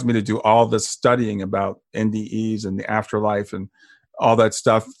caused me to do all this studying about NDEs and the afterlife and all that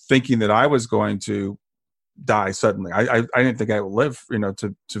stuff, thinking that I was going to die suddenly. I didn't think I would live,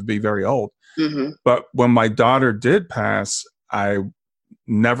 to be very old. But when my daughter did pass, I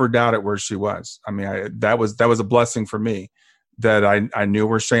never doubted where she was. I mean, that was a blessing for me, that I knew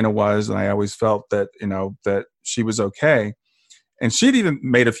where Shana was, and I always felt that, that she was okay. And she'd even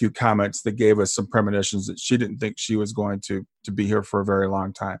made a few comments that gave us some premonitions that she didn't think she was going to be here for a very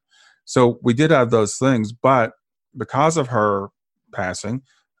long time. So we did have those things, but because of her passing,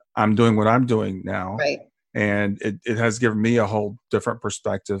 I'm doing what I'm doing now. Right. And it has given me a whole different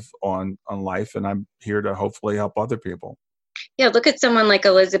perspective on life, and I'm here to hopefully help other people. Yeah, look at someone like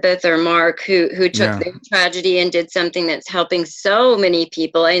Elizabeth or Mark who took their tragedy and did something that's helping so many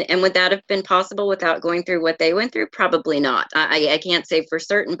people. And would that have been possible without going through what they went through? Probably not. I can't say for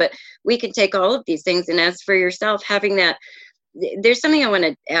certain, but we can take all of these things. And as for yourself, having that, there's something I want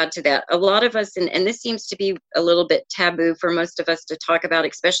to add to that. A lot of us, and this seems to be a little bit taboo for most of us to talk about,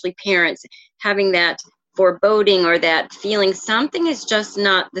 especially parents, having that foreboding or that feeling something is just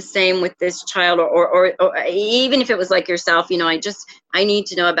not the same with this child, or even if it was like yourself, I need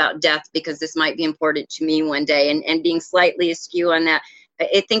to know about death because this might be important to me one day, and being slightly askew on that.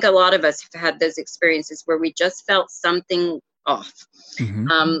 I think a lot of us have had those experiences where we just felt something off,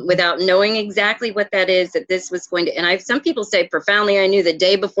 without knowing exactly what that is, that this was going to, and some people say profoundly, I knew the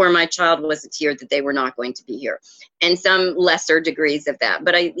day before my child wasn't here that they were not going to be here, and some lesser degrees of that.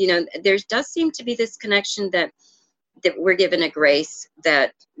 But there does seem to be this connection that we're given a grace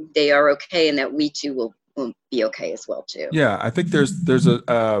that they are okay, and that we too will be okay as well too. Yeah, I think there's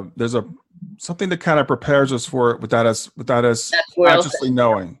a something that kind of prepares us for it without us consciously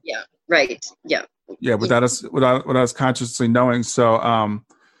knowing. Yeah. Right. Yeah. Yeah, without us consciously knowing. So,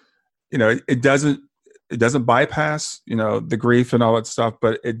 it doesn't bypass, the grief and all that stuff,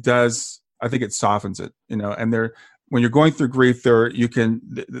 but it does. I think it softens it, and when you're going through grief,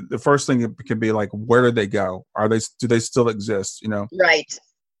 the first thing it can be like, where did they go? Do they still exist? Right.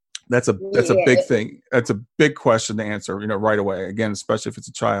 That's a big thing. That's a big question to answer, right away. Again, especially if it's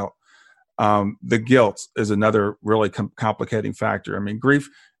a child. The guilt is another really complicating factor. I mean, grief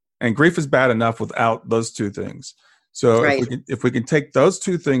is bad enough without those two things. So if we can take those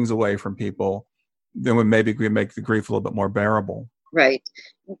two things away from people, then we make the grief a little bit more bearable. Right.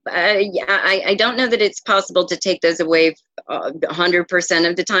 I don't know that it's possible to take those away 100%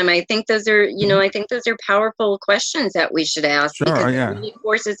 of the time. I think those are, I think those are powerful questions that we should ask, because it really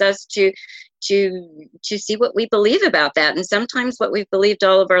forces us to see what we believe about that. And sometimes what we've believed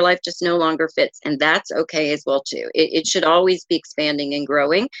all of our life just no longer fits. And that's okay as well too. It should always be expanding and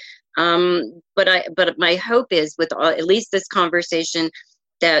growing. But my hope is, with at least this conversation,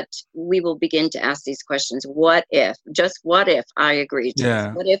 that we will begin to ask these questions. What if I agree to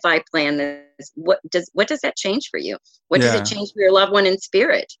this? What if I plan this? What does that change for you? What does it change for your loved one in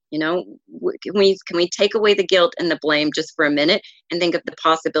spirit? Can we take away the guilt and the blame just for a minute and think of the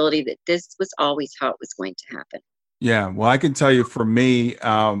possibility that this was always how it was going to happen? Yeah. Well, I can tell you, for me,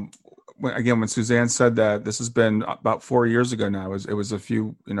 when Suzanne said that, this has been about 4 years ago now. It was a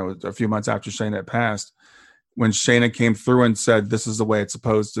few months after Shana had passed, when Shana came through and said, this is the way it was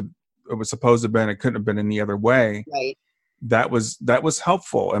supposed to have been. It couldn't have been any other way. Right. That was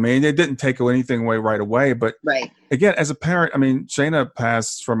helpful. I mean, it didn't take anything away right away, but again, as a parent, I mean, Shana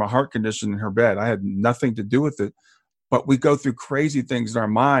passed from a heart condition in her bed. I had nothing to do with it. but we go through crazy things in our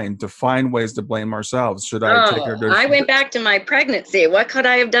mind to find ways to blame ourselves. Should I take her to? I went back to my pregnancy. What could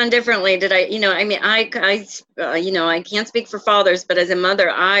I have done differently? Did I, I can't speak for fathers, but as a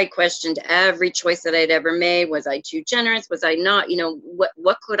mother, I questioned every choice that I'd ever made. Was I too generous? Was I not?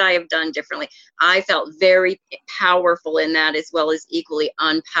 What could I have done differently? I felt very powerful in that, as well as equally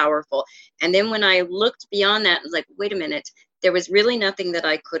unpowerful. And then when I looked beyond that, I was like, wait a minute, there was really nothing that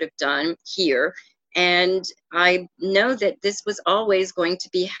I could have done here. And I know that this was always going to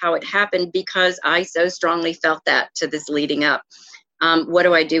be how it happened, because I so strongly felt that to this leading up. What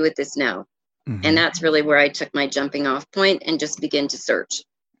do I do with this now? Mm-hmm. And that's really where I took my jumping off point and just began to search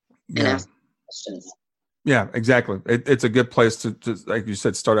and ask questions. Yeah, exactly. It's a good place to, like you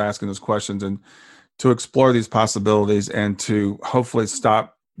said, start asking those questions and to explore these possibilities and to hopefully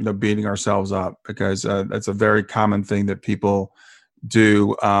stop, beating ourselves up, because that's a very common thing that people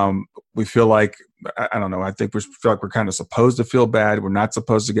do. We feel like, I don't know, I think we feel like we're kind of supposed to feel bad. We're not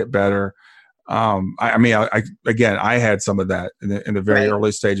supposed to get better. I had some of that in the very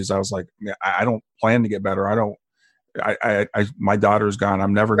early stages. I was like, I don't plan to get better. My daughter's gone.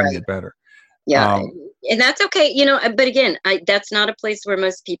 I'm never going to get better. Yeah. And that's okay. But again, that's not a place where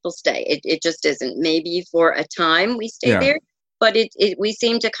most people stay. It just isn't. Maybe for a time we stay there, but we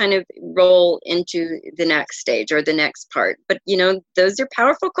seem to kind of roll into the next stage or the next part. But, those are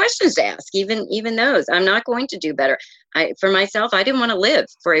powerful questions to ask, even those. I'm not going to do better. For myself, I didn't want to live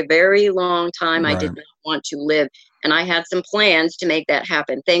for a very long time. Right. I did not want to live. And I had some plans to make that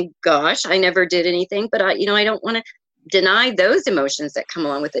happen. Thank gosh, I never did anything. But, I don't want to deny those emotions that come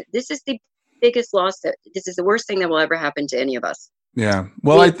along with it. This is the biggest loss. This is the worst thing that will ever happen to any of us. Yeah.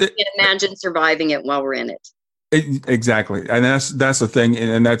 Well, we can imagine surviving it while we're in it. Exactly. And that's the thing.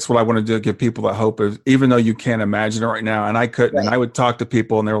 And that's what I want to do, give people the hope of, even though you can't imagine it right now. And I couldn't, and I would talk to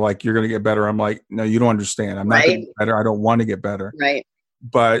people and they're like, you're going to get better. I'm like, no, you don't understand. I'm not going to get better. I don't want to get better. Right.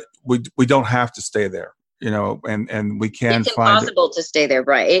 But we don't have to stay there, and we can find impossible to stay there.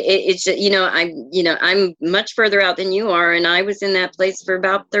 Right. It's just, I'm much further out than you are. And I was in that place for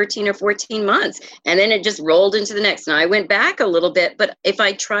about 13 or 14 months. And then it just rolled into the next. And I went back a little bit, but if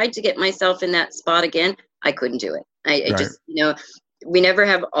I tried to get myself in that spot again, I couldn't do it. I just, we never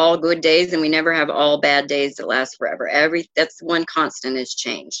have all good days and we never have all bad days that last forever. That's one constant is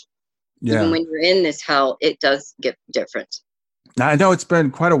change. Yeah. Even when you're in this hell, it does get different. Now, I know it's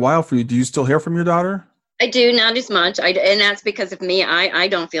been quite a while for you. Do you still hear from your daughter? I do, not as much. And that's because of me. I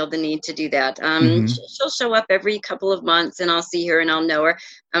don't feel the need to do that. She'll show up every couple of months and I'll see her and I'll know her.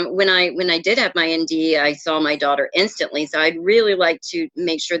 When I did have my ND, I saw my daughter instantly. So I'd really like to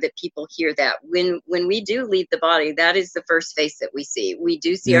make sure that people hear that. When we do leave the body, that is the first face that we see. We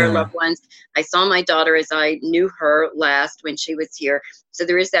do see our loved ones. I saw my daughter as I knew her last when she was here. So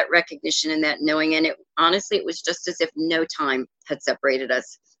there is that recognition and that knowing. And honestly, it was just as if no time had separated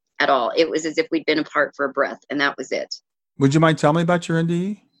us at all. It was as if we'd been apart for a breath, and that was it. Would you mind telling me about your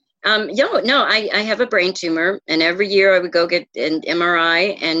NDE? I have a brain tumor, and every year I would go get an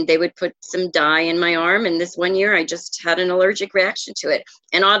MRI, and they would put some dye in my arm. And this one year, I just had an allergic reaction to it.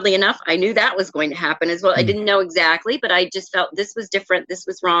 And oddly enough, I knew that was going to happen as well. I didn't know exactly, but I just felt this was different, this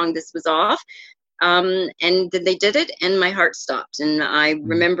was wrong, this was off. And then they did it, and my heart stopped. And I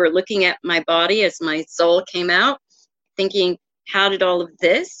remember looking at my body as my soul came out, thinking, how did all of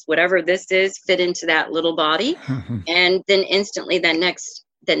this, whatever this is, fit into that little body? And then instantly that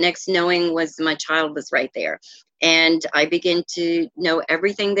next knowing was my child was right there. And I began to know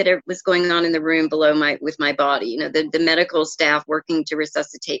everything that was going on in the room below with my body. The medical staff working to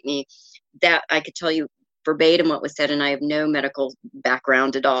resuscitate me, that I could tell you verbatim what was said, and I have no medical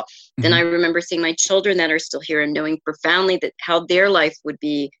background at all. Then I remember seeing my children that are still here and knowing profoundly that how their life would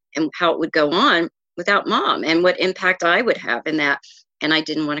be and how it would go on without mom and what impact I would have in that. And I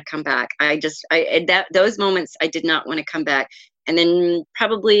didn't want to come back. Those moments, I did not want to come back. And then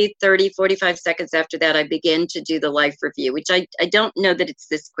probably 30, 45 seconds after that, I began to do the life review, which I don't know that it's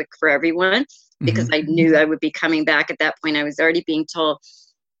this quick for everyone, because I knew I would be coming back at that point. I was already being told,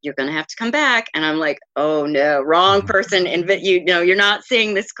 you're going to have to come back. And I'm like, oh no, wrong person. And you're not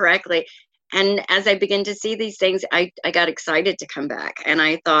seeing this correctly. And as I began to see these things, I got excited to come back. And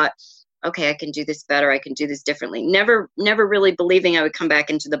I thought, okay, I can do this better. I can do this differently. Never really believing I would come back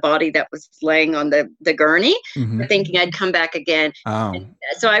into the body that was laying on the gurney, but thinking I'd come back again. Oh. And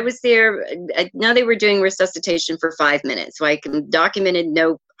so I was there. I know they were doing resuscitation for 5 minutes. So I documented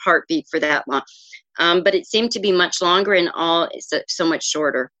no heartbeat for that long. But it seemed to be much longer and all so much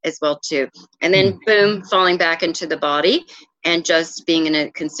shorter as well too. And then boom, falling back into the body and just being in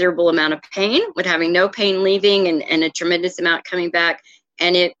a considerable amount of pain, with having no pain leaving and a tremendous amount coming back.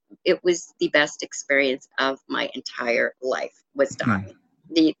 And it was the best experience of my entire life, was dying.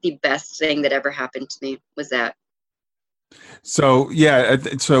 The best thing that ever happened to me was that. So yeah,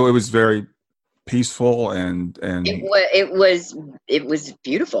 so it was very peaceful and it was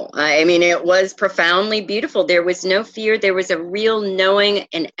beautiful. I mean, it was profoundly beautiful. There was no fear. There was a real knowing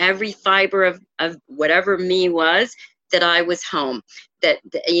in every fiber of whatever me was that I was home. That,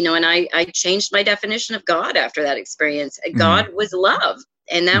 you know, and I changed my definition of God after that experience. God was love.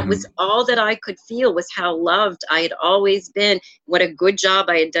 And that was all that I could feel, was how loved I had always been. What a good job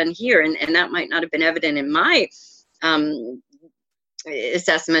I had done here. And that might not have been evident in my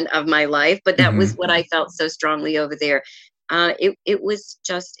assessment of my life, but that was what I felt so strongly over there. It was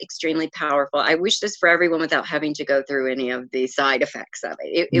just extremely powerful. I wish this for everyone without having to go through any of the side effects of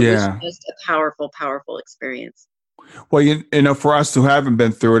it. It was just a powerful, powerful experience. Well, you know, for us who haven't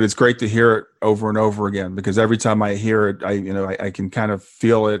been through it, it's great to hear it over and over again, because every time I hear it, I can kind of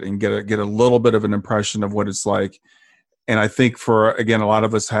feel it and get a little bit of an impression of what it's like. And I think again, a lot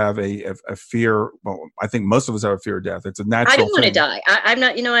of us have a fear. Well, I think most of us have a fear of death. It's a natural thing. I don't want to die. I'm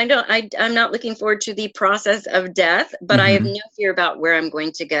not, you know, I'm not looking forward to the process of death, but I have no fear about where I'm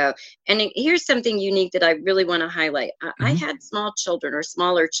going to go. And here's something unique that I really want to highlight. I had small children or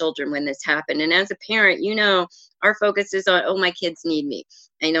smaller children when this happened. And as a parent, you know, our focus is on, oh, my kids need me.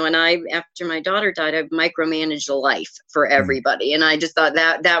 You know, and after my daughter died, I've micromanaged life for everybody. And I just thought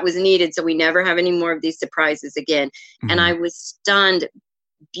that was needed. So we never have any more of these surprises again. And I was stunned,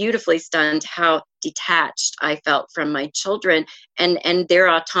 beautifully stunned, how detached I felt from my children and their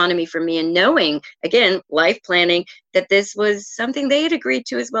autonomy from me, and knowing, again, life planning, that this was something they had agreed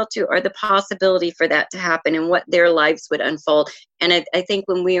to as well too, or the possibility for that to happen and what their lives would unfold. And I think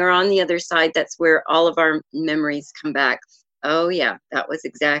when we are on the other side, that's where all of our memories come back. Oh yeah, that was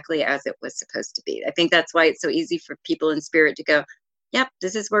exactly as it was supposed to be. I think that's why it's so easy for people in spirit to go, yep,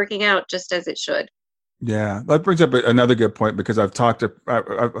 this is working out just as it should. Yeah, that brings up another good point, because I've had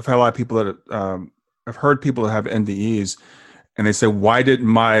a lot of people that I've heard people that have NDEs, and they say, why didn't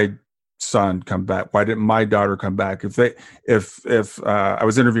my son come back? Why didn't my daughter come back? If I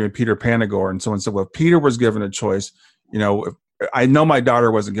was interviewing Peter Panagore, and someone said, well, if Peter was given a choice, you know, I know my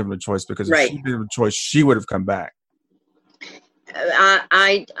daughter wasn't given a choice, because if she did a choice, she would have come back.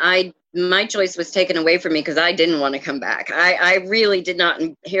 My choice was taken away from me because I didn't want to come back. I really did not.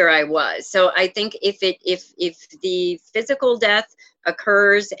 And here I was. So I think if the physical death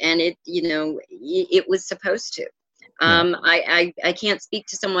occurs and it, you know, it was supposed to. I can't speak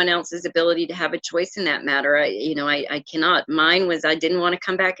to someone else's ability to have a choice in that matter. I cannot. Mine was, I didn't want to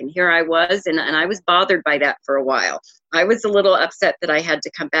come back, and here I was, and I was bothered by that for a while. I was a little upset that I had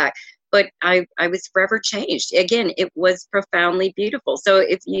to come back. But I was forever changed. Again, it was profoundly beautiful. So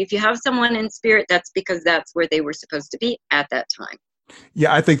if you have someone in spirit, that's because that's where they were supposed to be at that time.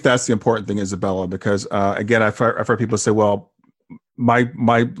 Yeah, I think that's the important thing, Isabella, because again, I've heard people say, well, my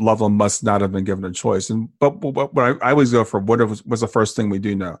loved one must not have been given a choice. But I always go for what was the first thing we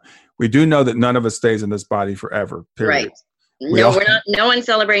do know. We do know that none of us stays in this body forever, period. Right. We're not. No one's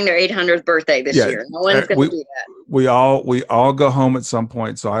celebrating their 800th birthday this year. No one's going to do that. We all go home at some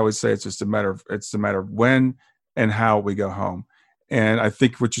point. So I always say it's a matter of when and how we go home. And I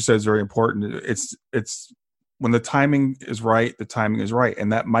think what you said is very important. It's when the timing is right. The timing is right,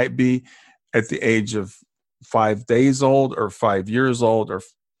 and that might be at the age of 5 days old, or 5 years old, or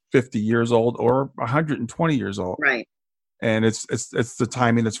 50 years old, or 120 years old. Right. And it's the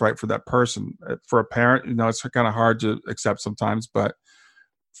timing that's right for that person. For a parent, you know, it's kind of hard to accept sometimes, but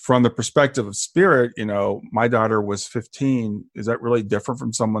from the perspective of spirit, you know, my daughter was 15. Is that really different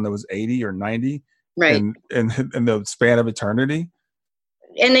from someone that was 80 or 90? Right. In the span of eternity?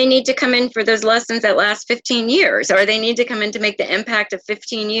 And they need to come in for those lessons that last 15 years, or they need to come in to make the impact of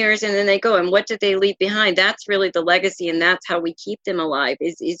 15 years, and then they go, and what did they leave behind? That's really the legacy, and that's how we keep them alive,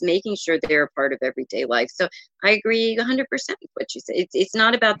 is making sure they're a part of everyday life. So I agree 100% with what you said. It's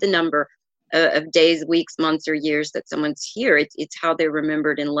not about the number of days, weeks, months, or years that someone's here. It's how they're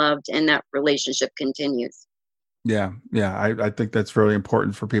remembered and loved, and that relationship continues. Yeah. I think that's really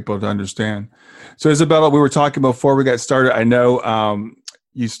important for people to understand. So Isabella, we were talking before we got started. I know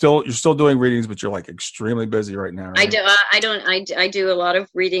you're still doing readings, but you're like extremely busy right now. Right? I do a lot of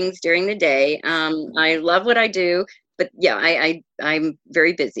readings during the day. I love what I do, but yeah, I'm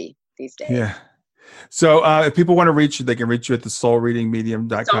very busy these days. Yeah. So if people want to reach you, they can reach you at the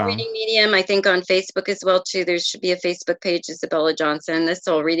soulreadingmedium.com. Soul Reading Medium, I think on Facebook as well too. There should be a Facebook page, Isabella Johnson, the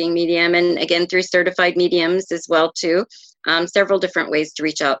Soul Reading Medium, and again through certified mediums as well too. several different ways to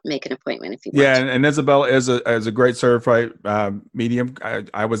reach out and make an appointment if you want. Yeah, and Isabella is a great certified medium.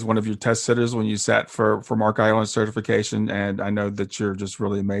 I was one of your test sitters when you sat for Mark Island certification, and I know that you're just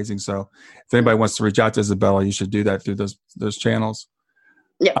really amazing. So if anybody wants to reach out to Isabella, you should do that through those channels.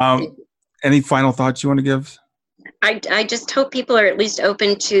 Yeah. Any final thoughts you want to give? I just hope people are at least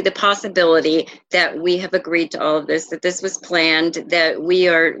open to the possibility that we have agreed to all of this, that this was planned, that we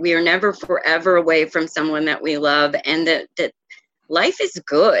are never forever away from someone that we love, and that life is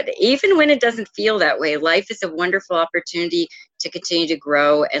good. Even when it doesn't feel that way, life is a wonderful opportunity to continue to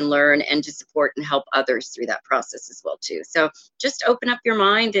grow and learn and to support and help others through that process as well, too. So just open up your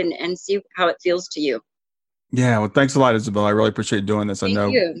mind and see how it feels to you. Yeah, well, thanks a lot, Isabella. I really appreciate doing this. I know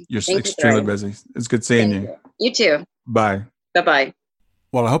you're extremely busy. It's good seeing you. You too. Bye. Bye-bye.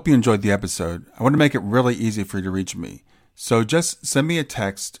 Well, I hope you enjoyed the episode. I want to make it really easy for you to reach me. So just send me a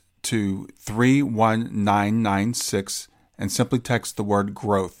text to 31996 and simply text the word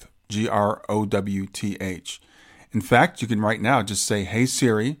growth, GROWTH. In fact, you can right now just say, "Hey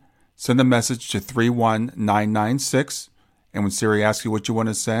Siri," send a message to 31996, and when Siri asks you what you want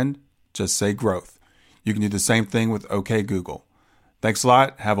to send, just say growth. You can do the same thing with OK Google. Thanks a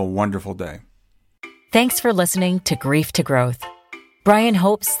lot. Have a wonderful day. Thanks for listening to Grief to Growth. Brian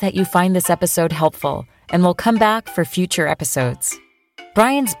hopes that you find this episode helpful and will come back for future episodes.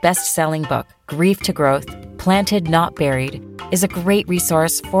 Brian's best-selling book, Grief to Growth, Planted Not Buried, is a great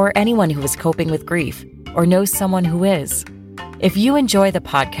resource for anyone who is coping with grief or knows someone who is. If you enjoy the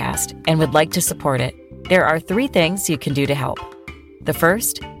podcast and would like to support it, there are 3 things you can do to help. The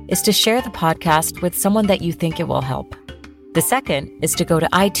first is to share the podcast with someone that you think it will help. The second is to go to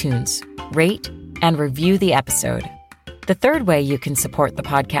iTunes, rate, and review the episode. The third way you can support the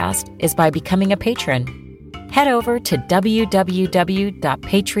podcast is by becoming a patron. Head over to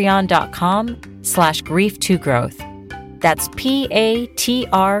www.patreon.com/grief2growth. That's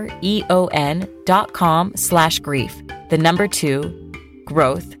patreon.com/grief, the number 2,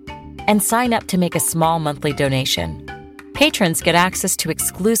 growth, and sign up to make a small monthly donation. Patrons get access to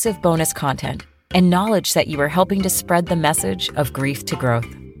exclusive bonus content and knowledge that you are helping to spread the message of Grief to Growth.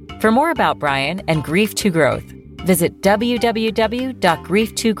 For more about Brian and Grief to Growth, visit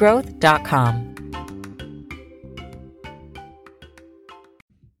www.grief2growth.com.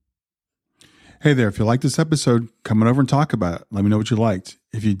 Hey there, if you liked this episode, come on over and talk about it. Let me know what you liked.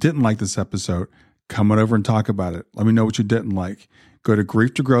 If you didn't like this episode, come on over and talk about it. Let me know what you didn't like. Go to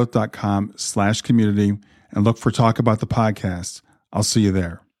grieftogrowth.com/community and look for Talk About the Podcast. I'll see you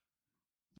there.